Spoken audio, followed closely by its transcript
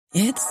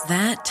It's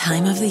that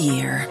time of the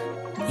year.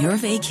 Your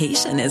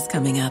vacation is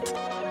coming up.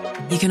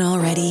 You can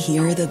already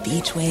hear the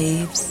beach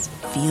waves,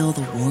 feel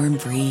the warm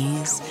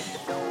breeze,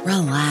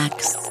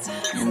 relax,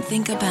 and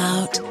think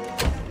about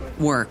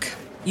work.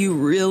 You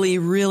really,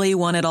 really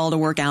want it all to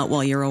work out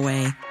while you're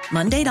away.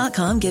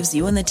 Monday.com gives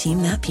you and the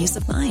team that peace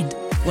of mind.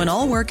 When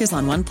all work is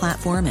on one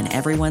platform and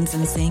everyone's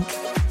in sync,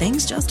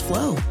 things just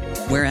flow.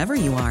 Wherever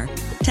you are,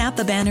 tap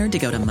the banner to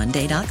go to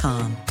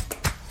Monday.com.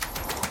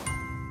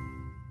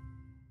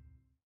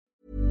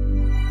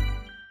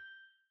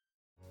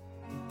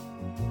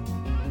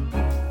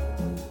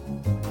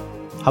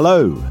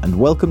 Hello, and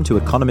welcome to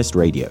Economist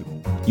Radio.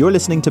 You're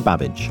listening to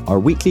Babbage, our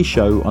weekly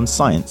show on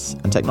science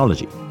and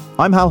technology.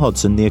 I'm Hal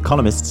Hodson, the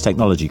Economist's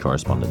technology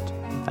correspondent.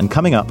 And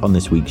coming up on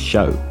this week's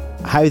show,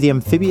 how the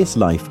amphibious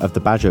life of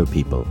the Bajo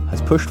people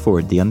has pushed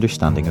forward the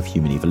understanding of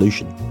human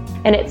evolution.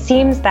 And it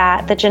seems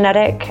that the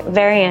genetic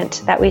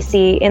variant that we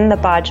see in the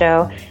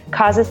Bajo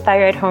causes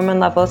thyroid hormone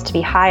levels to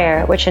be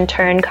higher, which in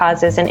turn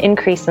causes an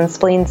increase in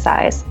spleen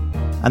size.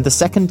 And the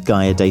second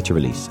Gaia data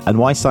release, and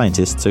why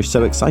scientists are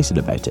so excited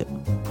about it.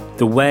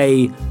 The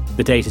way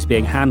the data is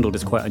being handled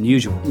is quite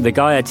unusual. The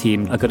Gaia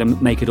team are going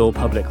to make it all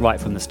public right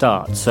from the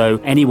start.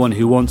 So anyone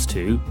who wants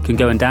to can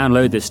go and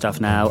download this stuff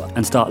now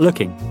and start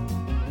looking.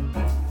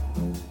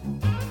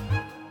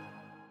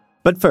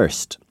 But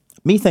first,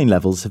 methane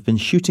levels have been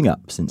shooting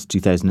up since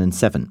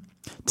 2007.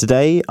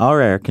 Today,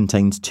 our air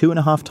contains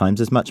 2.5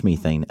 times as much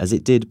methane as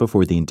it did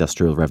before the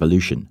Industrial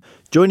Revolution.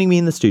 Joining me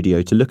in the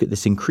studio to look at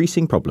this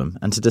increasing problem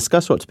and to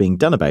discuss what's being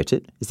done about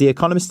it is The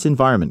Economist's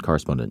environment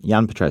correspondent,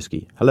 Jan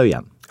Petrowski. Hello,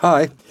 Jan.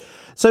 Hi.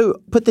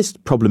 So, put this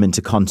problem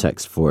into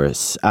context for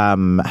us.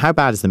 How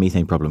bad is the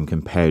methane problem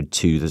compared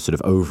to the sort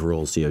of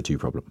overall CO2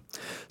 problem?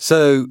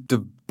 So, the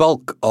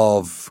bulk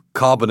of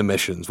carbon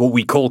emissions, what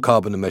we call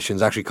carbon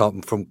emissions, actually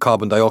come from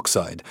carbon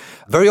dioxide.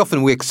 Very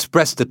often we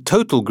express the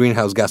total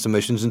greenhouse gas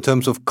emissions in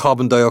terms of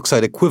carbon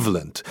dioxide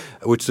equivalent,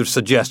 which sort of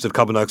suggests that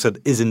carbon dioxide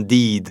is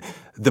indeed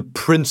the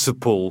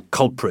principal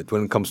culprit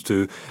when it comes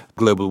to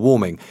global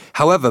warming.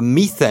 However,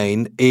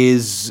 methane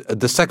is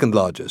the second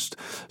largest.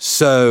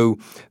 So,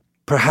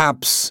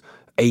 perhaps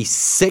a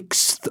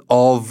sixth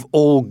of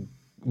all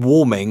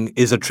warming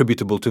is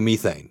attributable to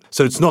methane.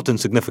 So it's not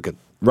insignificant.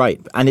 Right.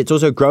 And it's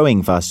also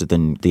growing faster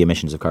than the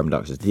emissions of carbon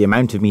dioxide. The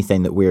amount of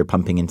methane that we're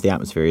pumping into the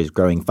atmosphere is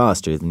growing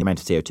faster than the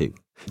amount of CO2.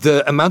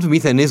 The amount of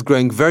methane is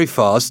growing very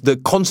fast. The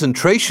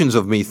concentrations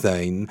of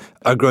methane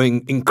are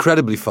growing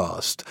incredibly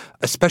fast,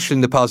 especially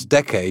in the past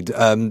decade.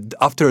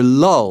 After a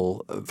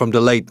lull from the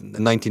late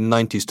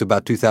 1990s to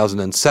about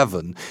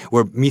 2007,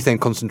 where methane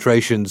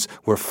concentrations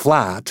were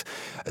flat,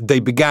 they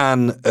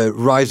began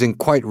rising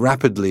quite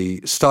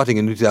rapidly starting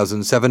in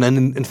 2007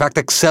 and in fact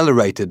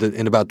accelerated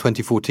in about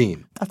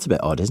 2014. That's a bit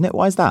odd, isn't it?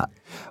 Why is that?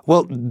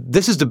 Well,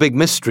 this is the big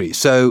mystery.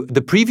 So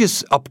the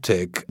previous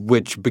uptick,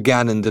 which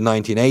began in the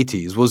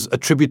 1980s, was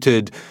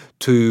attributed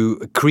to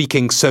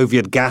creaking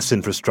Soviet gas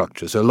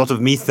infrastructure. So a lot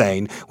of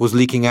methane was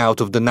leaking out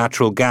of the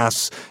natural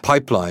gas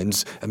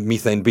pipelines, and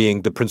methane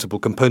being the principal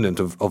component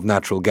of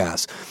natural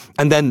gas.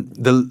 And then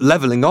the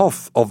leveling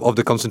off of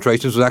the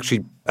concentrations was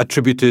actually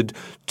attributed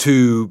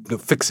to the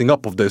fixing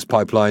up of those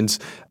pipelines.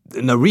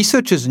 Now,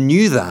 researchers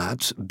knew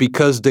that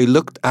because they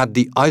looked at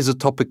the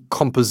isotopic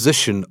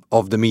composition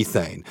of the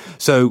methane.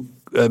 So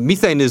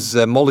methane is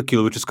a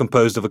molecule which is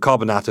composed of a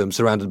carbon atom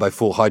surrounded by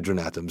 4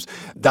 hydrogen atoms.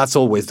 That's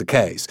always the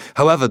case.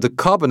 However, the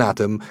carbon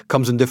atom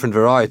comes in different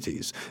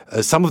varieties.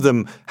 Some of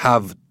them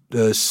have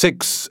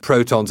 6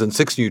 protons and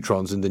 6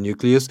 neutrons in the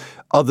nucleus.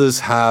 Others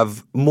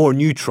have more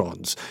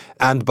neutrons.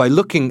 And by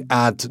looking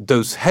at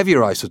those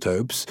heavier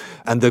isotopes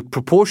and the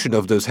proportion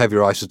of those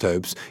heavier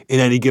isotopes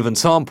in any given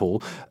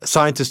sample,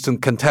 scientists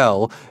can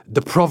tell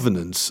the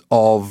provenance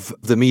of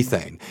the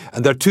methane.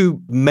 And there are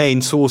 2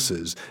 main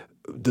sources.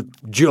 The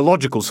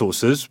geological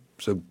sources,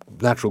 so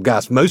natural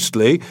gas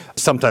mostly.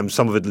 Sometimes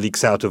some of it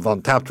leaks out of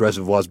untapped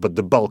reservoirs, but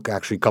the bulk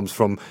actually comes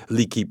from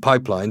leaky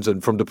pipelines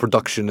and from the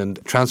production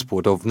and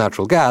transport of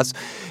natural gas.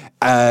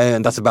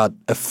 And that's about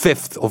a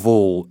fifth of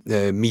all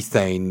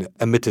methane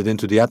emitted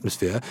into the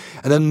atmosphere.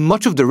 And then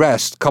much of the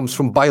rest comes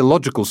from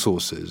biological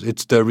sources.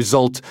 It's the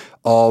result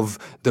of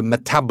the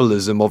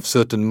metabolism of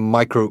certain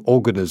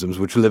microorganisms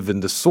which live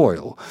in the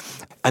soil.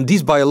 And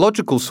these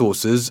biological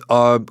sources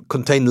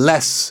contain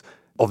less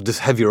of this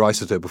heavier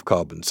isotope of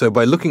carbon. So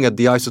by looking at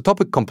the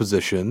isotopic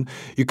composition,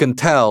 you can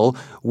tell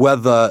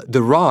whether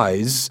the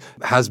rise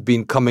has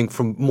been coming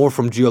more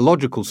from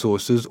geological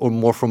sources or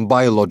more from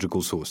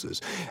biological sources.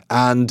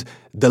 And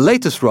the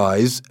latest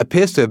rise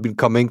appears to have been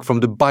coming from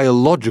the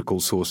biological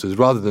sources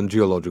rather than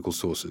geological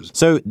sources.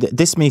 So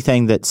this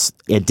methane that's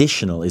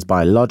additional is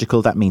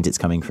biological. That means it's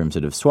coming from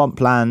sort of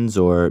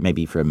swamplands or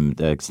maybe from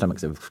the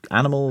stomachs of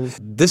animals.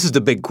 This is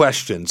the big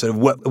question. So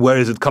where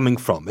is it coming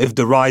from? If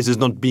the rise is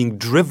not being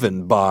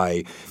driven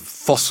by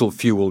fossil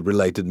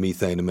fuel-related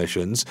methane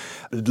emissions.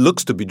 It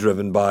looks to be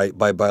driven by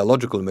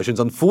biological emissions.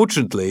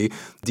 Unfortunately,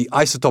 the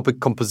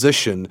isotopic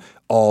composition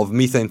of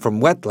methane from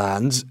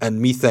wetlands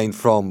and methane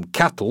from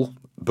cattle,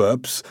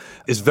 burps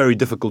is very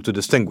difficult to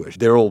distinguish.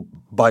 They're all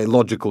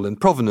biological in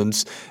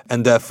provenance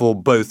and therefore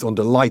both on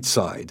the light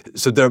side.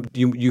 So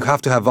you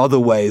have to have other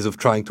ways of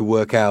trying to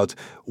work out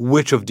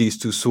which of these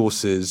two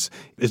sources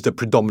is the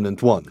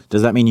predominant one.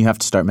 Does that mean you have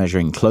to start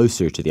measuring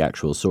closer to the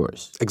actual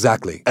source?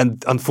 Exactly.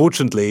 And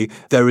unfortunately,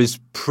 there is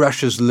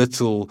precious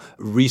little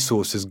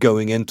resources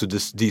going into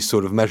these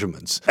sort of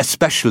measurements,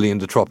 especially in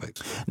the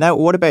tropics. Now,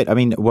 what about,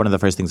 one of the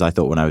first things I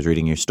thought when I was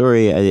reading your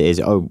story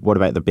is, what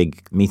about the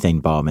big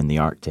methane bomb in the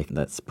Arctic?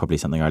 That's probably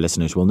something our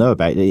listeners will know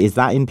about. Is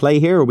that in play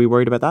here? Are we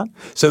worried about that?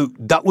 So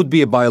that would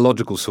be a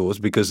biological source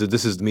because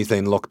this is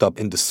methane locked up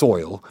in the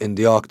soil in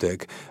the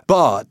Arctic.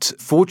 But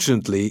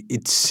fortunately,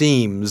 it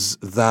seems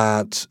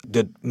that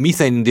the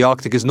methane in the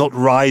Arctic is not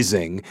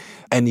rising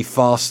any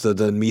faster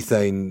than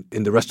methane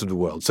in the rest of the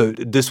world. So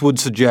this would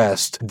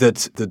suggest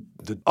that the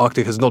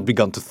Arctic has not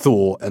begun to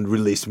thaw and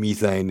release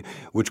methane,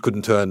 which could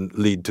in turn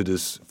lead to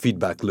this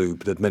feedback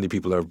loop that many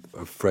people are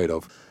afraid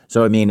of.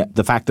 So,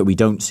 the fact that we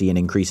don't see an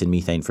increase in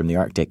methane from the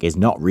Arctic is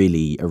not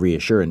really a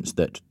reassurance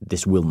that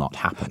this will not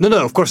happen.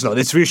 No, of course not.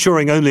 It's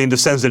reassuring only in the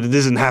sense that it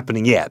isn't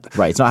happening yet.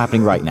 Right, it's not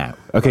happening right now.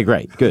 Okay,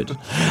 great, good.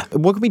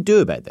 What can we do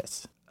about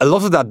this? A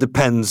lot of that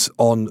depends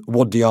on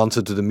what the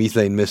answer to the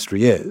methane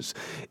mystery is.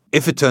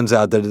 If it turns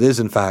out that it is,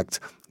 in fact,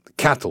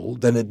 cattle,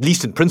 then at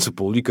least in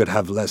principle, you could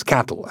have less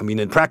cattle.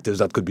 In practice,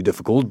 that could be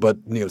difficult, but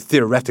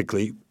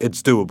theoretically,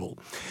 it's doable.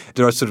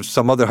 There are sort of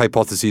some other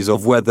hypotheses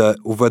of where the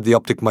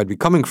uptick might be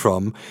coming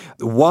from.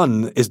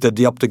 One is that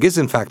the uptick is,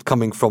 in fact,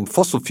 coming from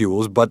fossil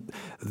fuels, but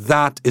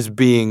that is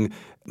being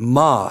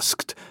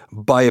masked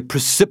by a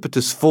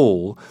precipitous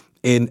fall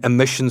in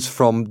emissions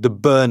from the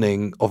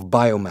burning of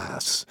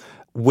biomass,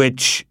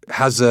 which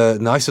has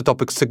an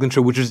isotopic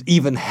signature which is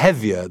even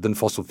heavier than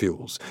fossil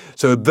fuels.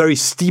 So a very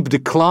steep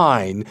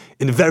decline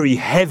in very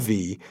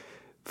heavy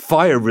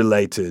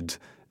fire-related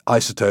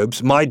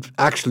isotopes might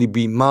actually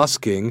be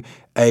masking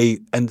a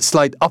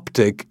slight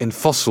uptick in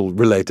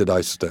fossil-related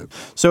isotopes.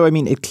 So,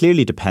 it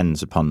clearly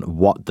depends upon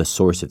what the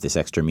source of this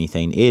extra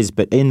methane is,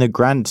 but in the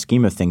grand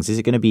scheme of things, is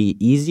it going to be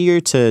easier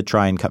to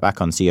try and cut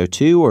back on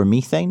CO2 or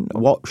methane?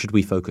 What should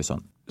we focus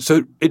on?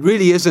 So it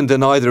really isn't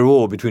an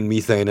either-or between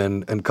methane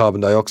and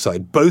carbon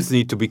dioxide. Both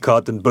need to be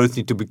cut, and both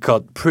need to be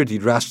cut pretty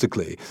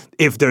drastically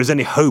if there is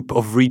any hope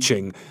of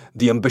reaching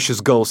the ambitious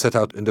goal set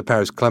out in the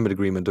Paris Climate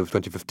Agreement of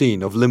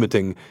 2015 of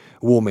limiting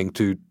warming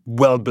to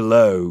well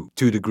below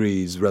 2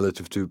 degrees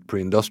relative to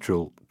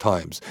pre-industrial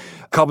times.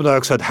 Carbon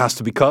dioxide has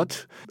to be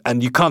cut,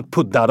 and you can't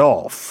put that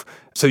off.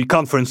 So you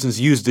can't, for instance,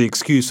 use the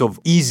excuse of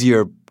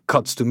easier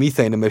cuts to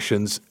methane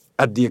emissions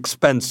at the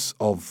expense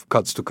of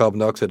cuts to carbon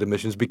dioxide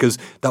emissions, because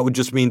that would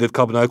just mean that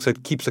carbon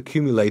dioxide keeps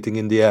accumulating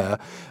in the air,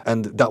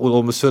 and that will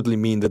almost certainly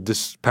mean that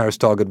this Paris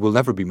target will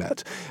never be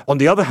met. On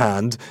the other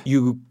hand,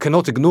 you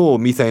cannot ignore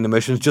methane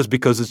emissions just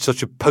because it's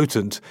such a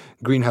potent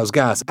greenhouse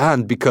gas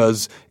and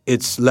because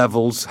its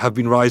levels have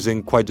been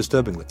rising quite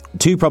disturbingly.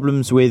 Two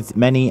problems with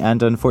many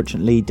and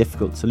unfortunately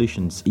difficult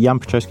solutions. Jan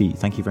Pietrzewski,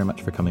 thank you very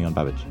much for coming on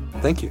Babbage.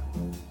 Thank you.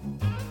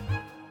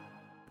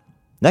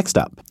 Next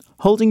up,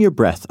 holding your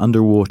breath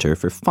underwater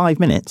for 5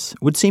 minutes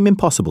would seem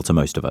impossible to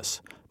most of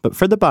us, but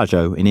for the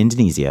Bajo in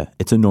Indonesia,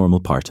 it's a normal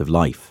part of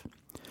life.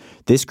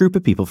 This group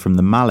of people from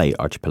the Malay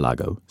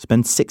archipelago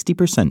spend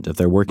 60% of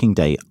their working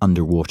day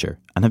underwater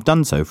and have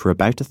done so for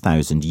about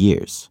 1,000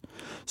 years.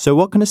 So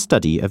what can a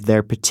study of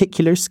their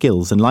particular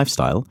skills and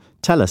lifestyle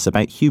tell us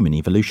about human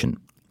evolution?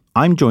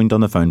 I'm joined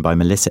on the phone by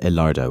Melissa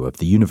Ilardo of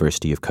the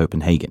University of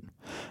Copenhagen.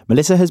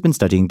 Melissa has been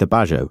studying the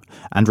Bajo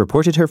and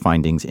reported her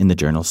findings in the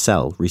journal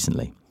Cell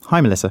recently. Hi,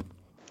 Melissa.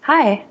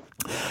 Hi.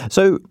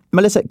 So,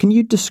 Melissa, can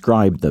you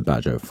describe the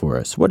Bajo for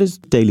us? What is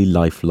daily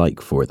life like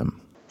for them?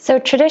 So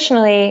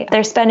traditionally,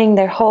 they're spending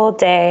their whole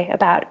day,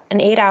 about an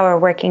 8-hour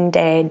working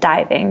day,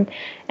 diving.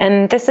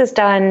 And this is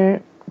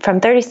done from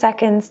 30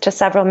 seconds to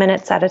several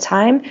minutes at a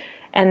time.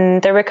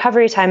 And the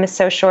recovery time is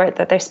so short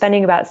that they're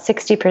spending about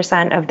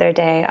 60% of their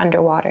day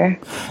underwater.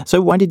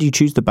 So why did you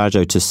choose the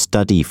Bajo to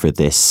study for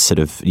this sort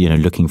of,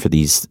 looking for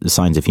these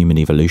signs of human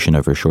evolution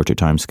over shorter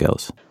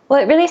timescales?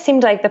 Well, it really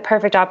seemed like the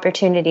perfect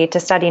opportunity to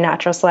study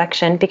natural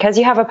selection because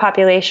you have a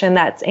population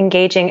that's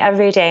engaging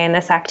every day in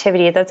this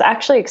activity that's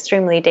actually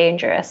extremely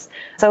dangerous.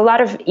 So a lot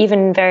of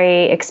even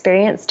very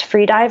experienced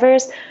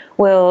freedivers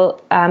will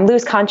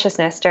lose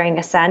consciousness during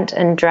ascent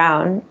and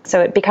drown.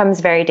 So it becomes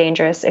very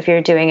dangerous if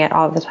you're doing it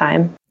all the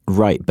time.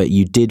 Right, but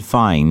you did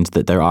find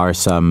that there are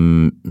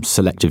some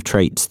selective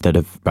traits that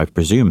have, I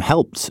presume,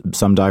 helped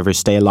some divers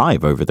stay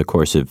alive over the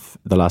course of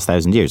the last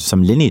 1,000 years.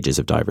 Some lineages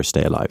of divers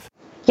stay alive.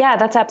 Yeah,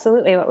 that's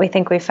absolutely what we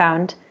think we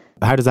found.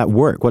 How does that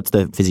work? What's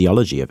the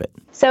physiology of it?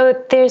 So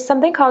there's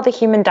something called the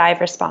human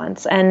dive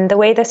response. And the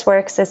way this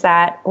works is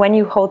that when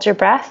you hold your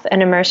breath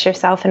and immerse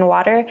yourself in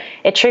water,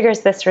 it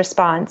triggers this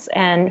response.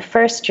 And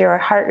first, your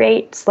heart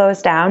rate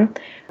slows down.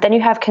 Then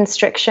you have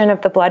constriction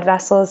of the blood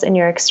vessels in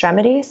your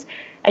extremities.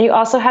 And you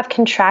also have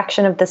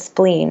contraction of the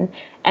spleen.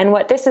 And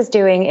what this is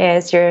doing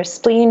is your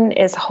spleen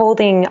is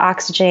holding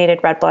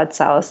oxygenated red blood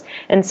cells.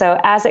 And so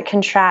as it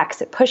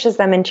contracts, it pushes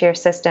them into your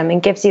system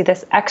and gives you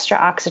this extra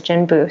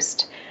oxygen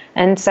boost.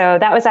 And so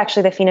that was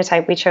actually the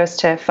phenotype we chose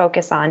to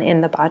focus on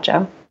in the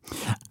Bajo.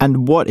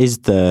 And what is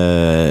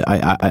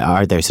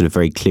are there sort of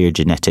very clear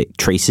genetic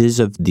traces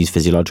of these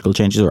physiological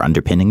changes, or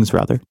underpinnings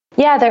rather?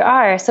 Yeah, there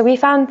are. So we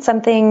found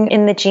something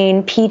in the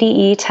gene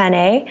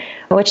PDE10A,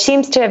 which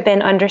seems to have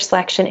been under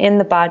selection in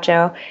the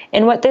Bajo.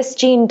 And what this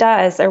gene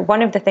does, or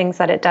one of the things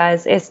that it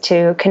does, is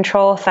to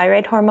control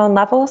thyroid hormone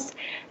levels.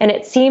 And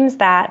it seems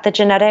that the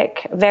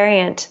genetic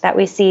variant that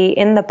we see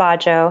in the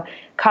Bajo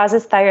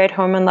causes thyroid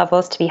hormone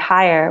levels to be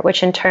higher,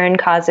 which in turn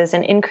causes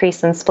an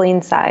increase in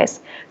spleen size.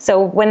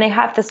 So when they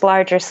have this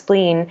larger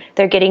spleen,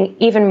 they're getting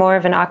even more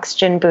of an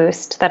oxygen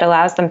boost that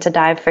allows them to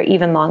dive for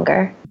even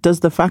longer.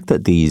 Does the fact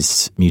that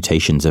these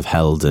mutations have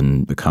held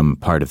and become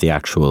part of the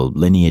actual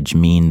lineage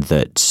mean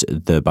that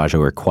the Bajo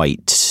are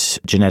quite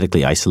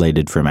genetically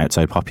isolated from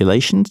outside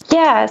populations?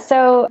 Yeah,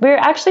 so we were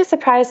actually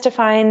surprised to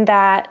find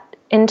that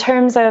in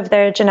terms of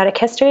their genetic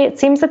history, it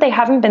seems that they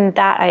haven't been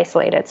that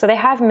isolated. So they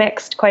have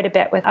mixed quite a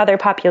bit with other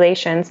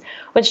populations,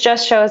 which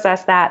just shows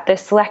us that the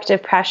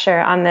selective pressure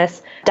on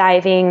this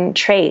diving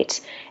trait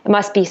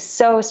must be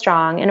so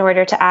strong in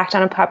order to act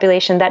on a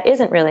population that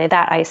isn't really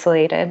that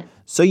isolated.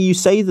 So you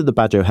say that the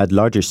Bajo had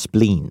larger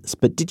spleens,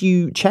 but did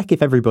you check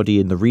if everybody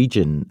in the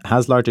region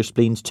has larger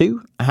spleens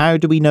too? How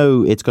do we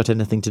know it's got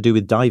anything to do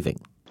with diving?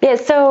 Yeah,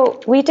 so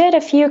we did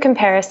a few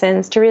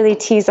comparisons to really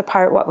tease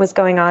apart what was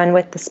going on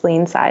with the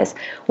spleen size.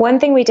 One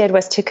thing we did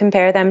was to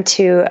compare them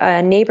to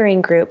a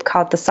neighboring group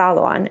called the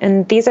Saloan.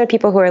 And these are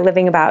people who are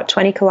living about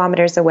 20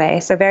 kilometers away,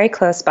 so very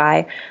close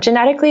by.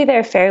 Genetically,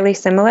 they're fairly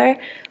similar,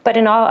 but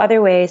in all other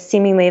ways,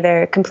 seemingly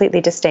they're completely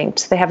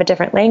distinct. They have a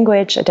different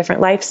language, a different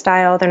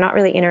lifestyle. They're not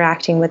really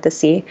interacting with the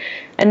sea.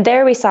 And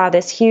there we saw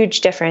this huge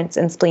difference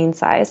in spleen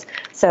size.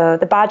 So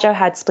the Bajo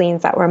had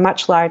spleens that were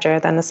much larger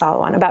than the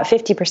Saloan, about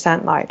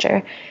 50%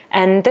 larger.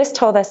 And this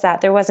told us that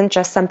there wasn't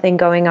just something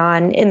going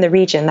on in the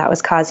region that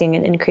was causing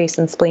an increase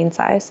in spleen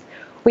size.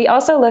 We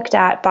also looked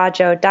at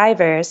Bajo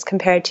divers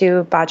compared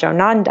to Bajo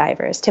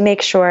non-divers to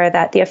make sure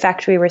that the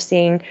effect we were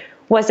seeing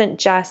wasn't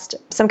just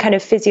some kind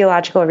of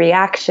physiological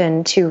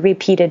reaction to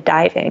repeated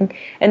diving.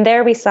 And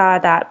there we saw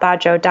that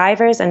Bajo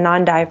divers and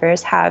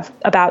non-divers have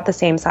about the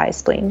same size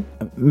spleen.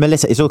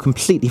 Melissa, it's all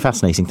completely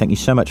fascinating. Thank you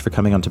so much for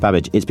coming on to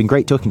Babbage. It's been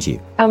great talking to you.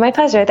 Oh, my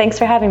pleasure. Thanks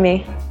for having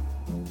me.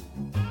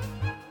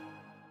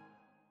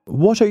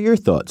 What are your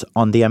thoughts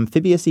on the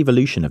amphibious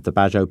evolution of the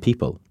Bajo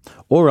people,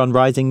 or on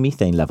rising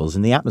methane levels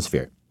in the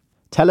atmosphere?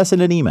 Tell us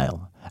in an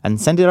email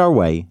and send it our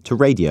way to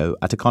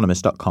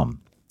radio@economist.com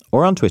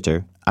or on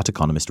Twitter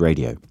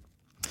 @EconomistRadio.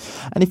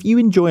 And if you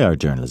enjoy our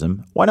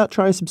journalism, why not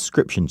try a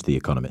subscription to The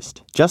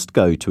Economist? Just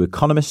go to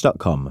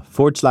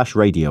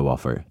economist.com/radio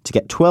offer to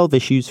get 12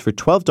 issues for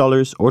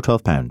 $12 or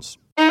 £12.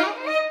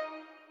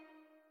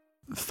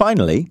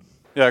 Finally.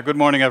 Yeah, good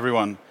morning,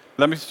 everyone.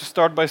 Let me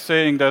start by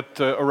saying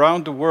that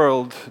around the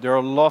world, there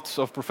are lots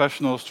of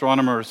professional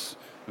astronomers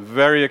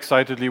very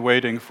excitedly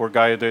waiting for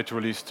Gaia Data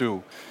Release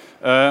 2.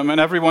 And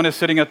everyone is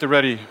sitting at the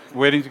ready,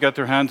 waiting to get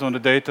their hands on the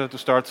data to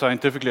start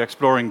scientifically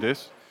exploring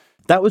this.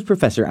 That was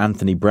Professor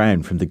Anthony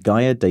Brown from the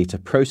Gaia Data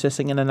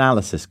Processing and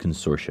Analysis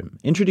Consortium,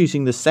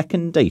 introducing the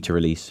second data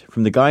release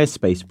from the Gaia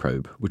Space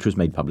Probe, which was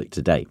made public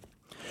today.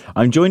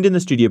 I'm joined in the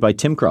studio by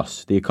Tim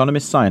Cross, the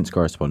Economist science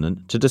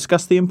correspondent, to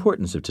discuss the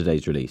importance of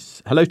today's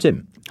release. Hello,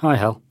 Tim. Hi,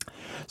 Hal.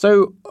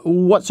 So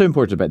what's so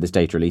important about this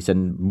data release,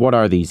 and what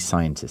are these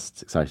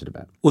scientists excited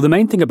about? Well, the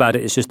main thing about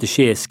it is just the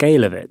sheer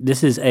scale of it.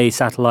 This is a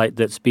satellite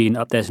that's been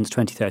up there since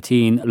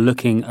 2013,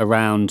 looking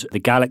around the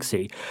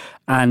galaxy.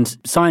 And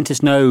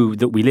scientists know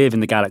that we live in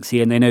the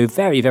galaxy, and they know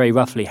very, very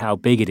roughly how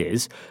big it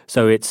is.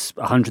 So it's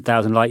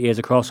 100,000 light years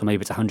across, or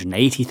maybe it's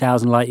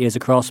 180,000 light years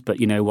across, but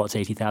you know what's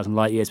 80,000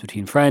 light years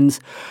between friends.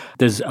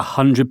 There's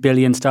 100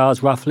 billion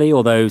stars roughly,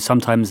 although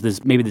sometimes there's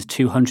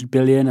 200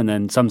 billion, and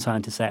then some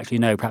scientists say, actually,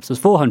 no, perhaps there's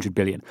 400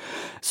 billion.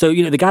 So,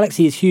 you know, the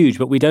galaxy is huge,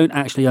 but we don't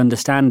actually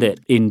understand it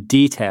in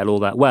detail all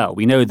that well.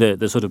 We know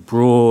the sort of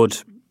broad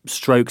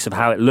strokes of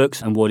how it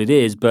looks and what it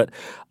is, but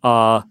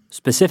our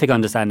specific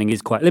understanding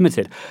is quite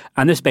limited.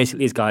 And this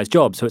basically is Gaia's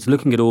job. So it's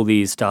looking at all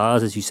these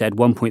stars, as you said,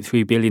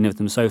 1.3 billion of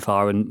them so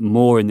far and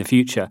more in the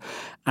future.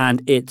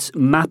 And it's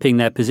mapping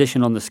their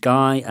position on the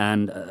sky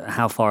and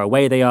how far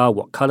away they are,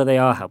 what color they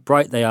are, how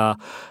bright they are.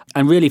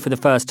 And really, for the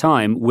first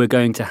time, we're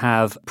going to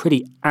have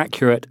pretty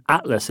accurate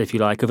atlas, if you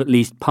like, of at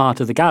least part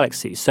of the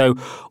galaxy. So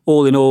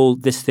all in all,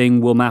 this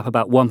thing will map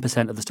about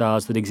 1% of the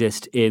stars that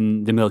exist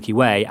in the Milky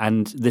Way.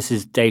 And this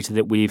is data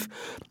that we've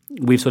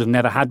sort of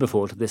never had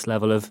before to this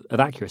level of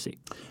accuracy.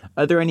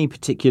 Are there any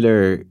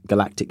particular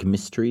galactic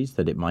mysteries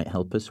that it might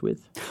help us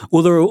with?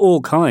 Well, there are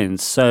all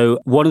kinds. So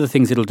one of the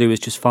things it'll do is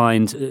just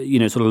find,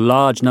 sort of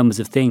large numbers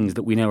of things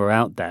that we know are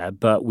out there,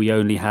 but we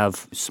only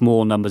have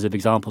small numbers of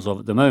examples of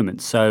at the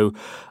moment. So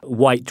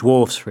white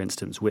dwarfs, for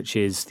instance, which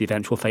is the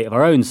eventual fate of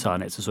our own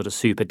sun. It's a sort of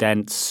super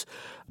dense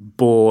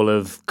ball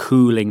of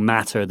cooling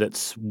matter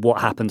that's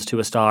what happens to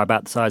a star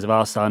about the size of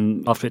our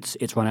sun after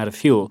it's run out of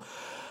fuel.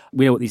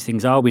 We know what these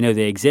things are. We know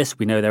they exist.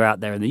 We know they're out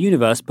there in the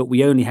universe, but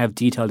we only have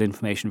detailed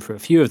information for a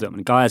few of them.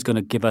 And Gaia's going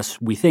to give us,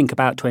 we think,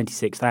 about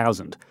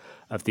 26,000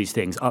 of these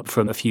things, up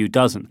from a few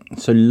dozen.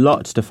 So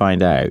lots to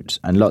find out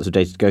and lots of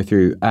data to go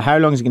through. How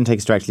long is it going to take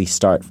us to actually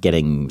start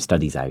getting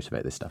studies out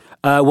about this stuff?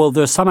 Well,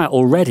 there are some out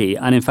already.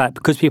 And in fact,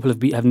 because people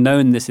have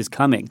known this is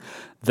coming,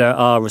 there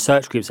are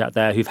research groups out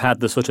there who've had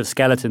the sort of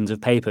skeletons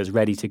of papers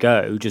ready to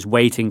go, just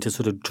waiting to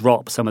sort of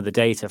drop some of the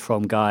data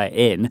from Gaia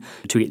in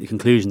to get the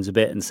conclusions a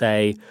bit and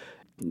say,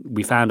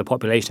 we found a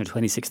population of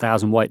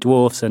 26,000 white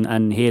dwarfs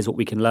and here's what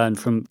we can learn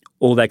from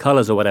all their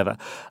colours or whatever.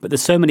 But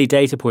there's so many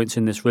data points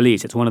in this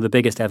release. It's one of the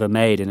biggest ever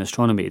made in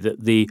astronomy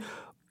that the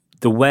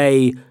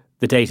way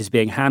the data is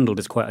being handled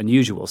is quite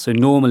unusual. So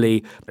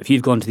normally, if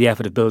you've gone to the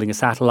effort of building a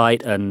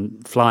satellite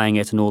and flying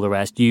it and all the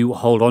rest, you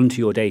hold on to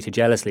your data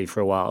jealously for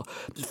a while,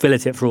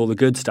 fillet it for all the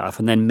good stuff,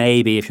 and then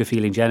maybe, if you're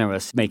feeling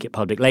generous, make it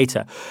public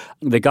later.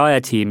 The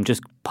Gaia team,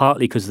 just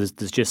partly because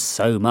there's just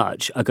so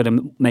much, are going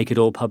to make it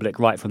all public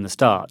right from the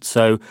start.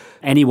 So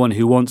anyone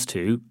who wants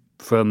to,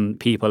 from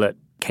people at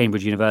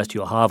Cambridge University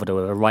or Harvard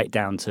or right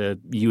down to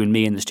you and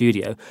me in the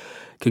studio,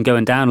 can go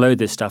and download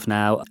this stuff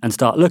now and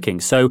start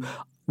looking. So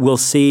we'll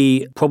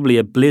see probably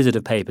a blizzard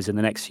of papers in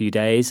the next few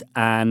days,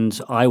 and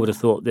I would have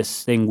thought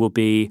this thing will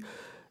be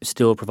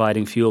still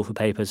providing fuel for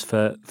papers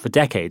for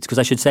decades. Because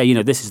I should say,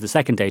 this is the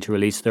second data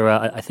release. There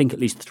are, I think, at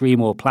least 3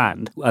 more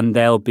planned, and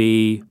they will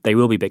be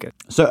bigger.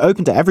 So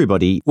open to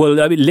everybody? Well,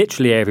 I mean,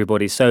 literally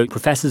everybody. So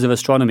professors of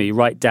astronomy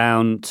right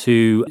down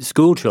to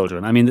school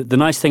children. I mean, the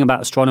nice thing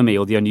about astronomy,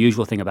 or the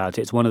unusual thing about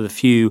it, it's one of the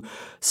few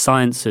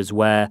sciences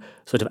where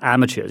sort of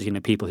amateurs,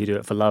 people who do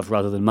it for love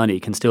rather than money,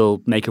 can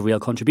still make a real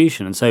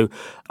contribution. And so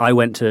I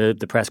went to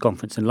the press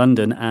conference in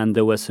London, and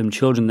there were some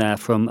children there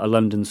from a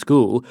London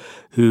school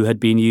who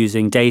had been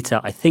using data,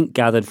 I think,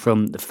 gathered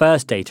from the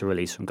first data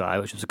release from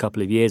Gaia, which was a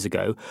couple of years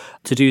ago,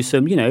 to do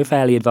some,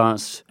 fairly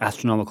advanced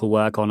astronomical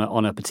work on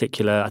a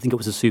particular, I think it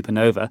was a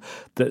supernova,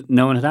 that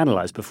no one had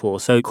analysed before.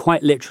 So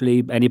quite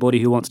literally, anybody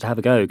who wants to have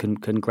a go can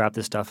grab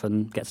this stuff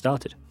and get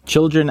started.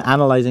 Children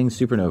analysing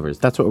supernovas.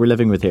 That's what we're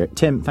living with here.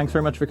 Tim, thanks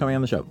very much for coming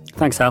on the show.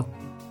 Thanks, Hal.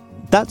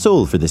 That's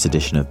all for this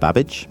edition of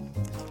Babbage.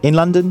 In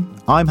London,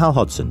 I'm Hal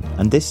Hodson,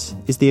 and this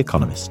is The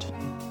Economist.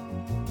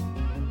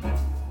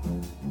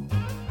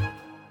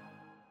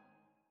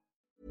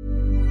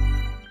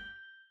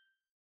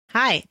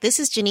 Hi, this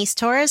is Janice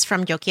Torres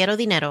from Yo Quiero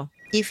Dinero.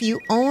 If you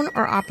own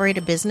or operate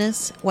a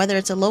business, whether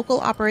it's a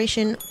local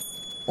operation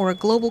or a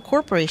global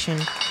corporation,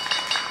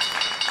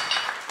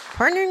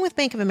 partnering with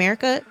Bank of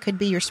America could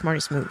be your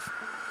smartest move.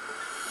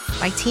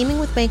 By teaming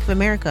with Bank of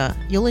America,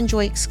 you'll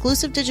enjoy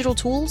exclusive digital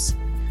tools,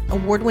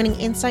 award-winning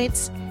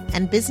insights,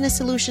 and business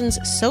solutions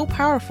so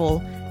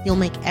powerful, you'll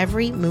make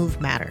every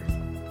move matter.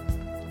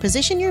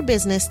 Position your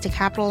business to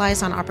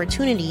capitalize on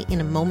opportunity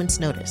in a moment's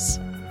notice.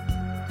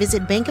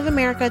 Visit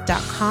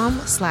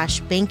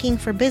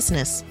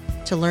bankofamerica.com/bankingforbusiness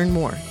to learn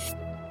more.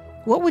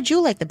 What would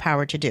you like the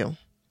power to do?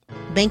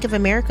 Bank of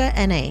America,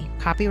 N.A.,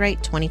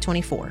 copyright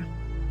 2024.